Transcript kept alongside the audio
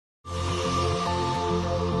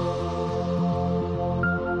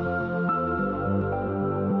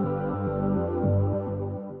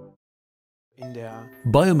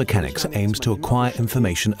Biomechanics aims to acquire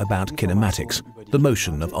information about kinematics, the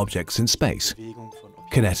motion of objects in space,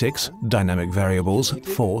 kinetics, dynamic variables,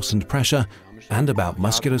 force and pressure, and about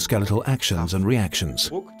musculoskeletal actions and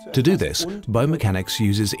reactions. To do this, biomechanics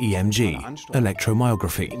uses EMG,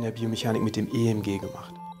 electromyography.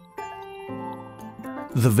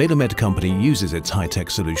 The Velamed Company uses its high-tech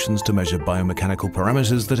solutions to measure biomechanical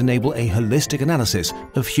parameters that enable a holistic analysis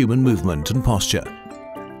of human movement and posture.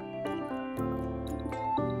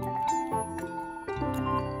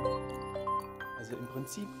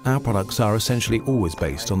 Our products are essentially always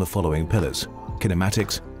based on the following pillars: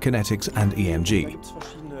 kinematics, kinetics and EMG.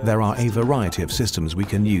 There are a variety of systems we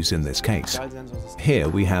can use in this case. Here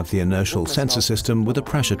we have the inertial sensor system with a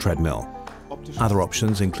pressure treadmill. Other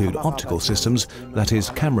options include optical systems, that is,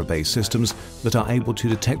 camera-based systems that are able to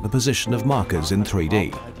detect the position of markers in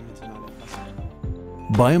 3D.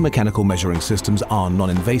 Biomechanical measuring systems are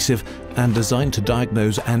non-invasive and designed to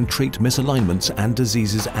diagnose and treat misalignments and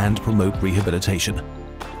diseases and promote rehabilitation.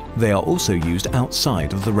 They are also used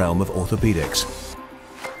outside of the realm of orthopedics.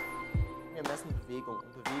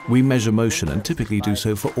 We measure motion and typically do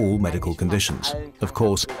so for all medical conditions. Of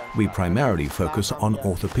course, we primarily focus on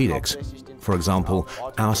orthopedics. For example,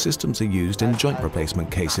 our systems are used in joint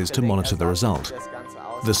replacement cases to monitor the result.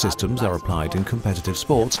 The systems are applied in competitive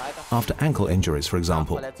sports after ankle injuries, for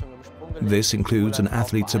example. This includes an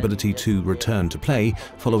athlete's ability to return to play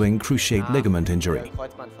following cruciate ligament injury.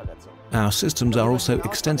 Our systems are also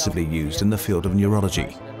extensively used in the field of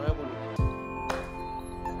neurology.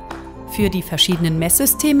 Für die verschiedenen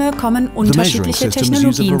Messsysteme kommen unterschiedliche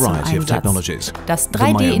Technologien zum Einsatz. Das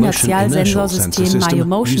 3D-Inertialsensorsystem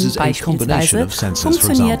Biomotion beispielsweise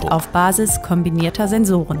funktioniert auf Basis kombinierter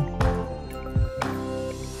Sensoren.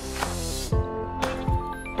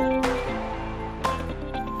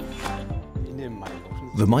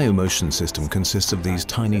 The Biomotion system consists of these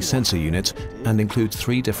tiny sensor units and includes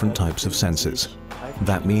 3 different types of sensors.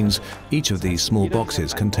 That means each of these small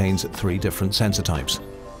boxes contains 3 different sensor types.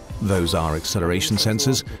 Those are acceleration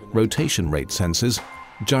sensors, rotation rate sensors,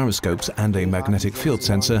 gyroscopes and a magnetic field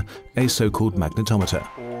sensor, a so-called magnetometer.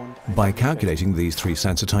 By calculating these 3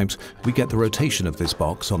 sensor types, we get the rotation of this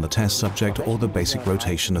box on the test subject or the basic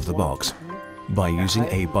rotation of the box. By using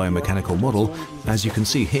a biomechanical model, as you can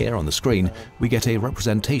see here on the screen, we get a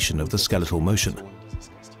representation of the skeletal motion.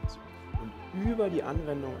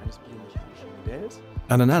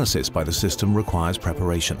 An analysis by the system requires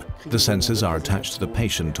preparation. The sensors are attached to the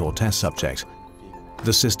patient or test subject.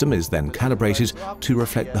 The system is then calibrated to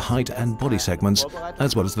reflect the height and body segments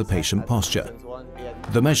as well as the patient posture.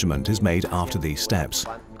 The measurement is made after these steps.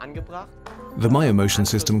 The Biomotion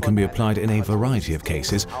system can be applied in a variety of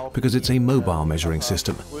cases because it's a mobile measuring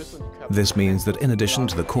system. This means that in addition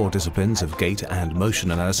to the core disciplines of gait and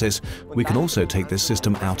motion analysis, we can also take this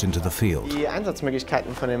system out into the field. Die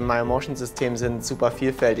Einsatzmöglichkeiten von dem Biomotion-System sind super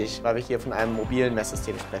vielfältig, weil wir hier von einem mobilen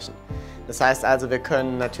Messsystem sprechen. Das heißt also, wir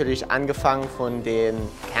können natürlich angefangen von den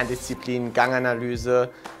Kerndisziplinen Ganganalyse,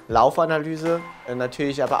 Laufanalyse,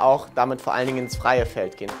 natürlich aber auch damit vor allen Dingen ins freie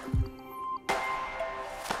Feld gehen.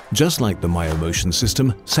 Just like the Biomotion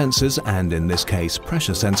system, sensors, and in this case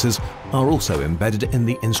pressure sensors, are also embedded in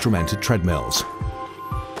the instrumented treadmills.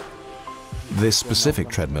 This specific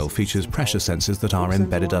treadmill features pressure sensors that are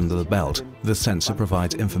embedded under the belt. The sensor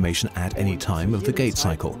provides information at any time of the gait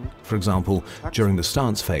cycle, for example, during the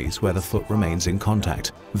stance phase where the foot remains in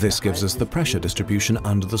contact. This gives us the pressure distribution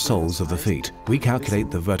under the soles of the feet. We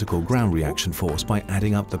calculate the vertical ground reaction force by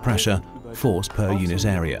adding up the pressure, force per unit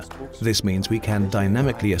area. This means we can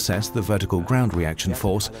dynamically assess the vertical ground reaction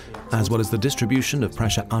force as well as the distribution of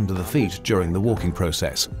pressure under the feet during the walking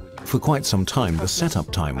process. For quite some time, the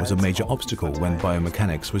setup time was a major obstacle when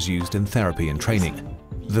biomechanics was used in therapy and training.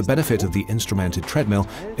 The benefit of the instrumented treadmill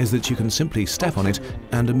is that you can simply step on it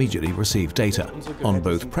and immediately receive data on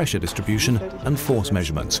both pressure distribution and force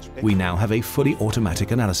measurements. We now have a fully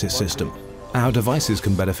automatic analysis system. Our devices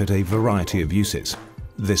can benefit a variety of uses.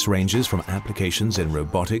 This ranges from applications in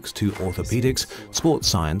robotics to orthopedics, sports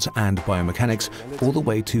science and biomechanics, all the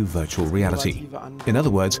way to virtual reality. In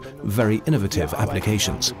other words, very innovative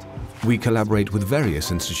applications. We collaborate with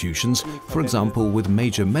various institutions, for example with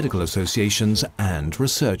major medical associations and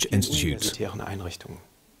research institutes.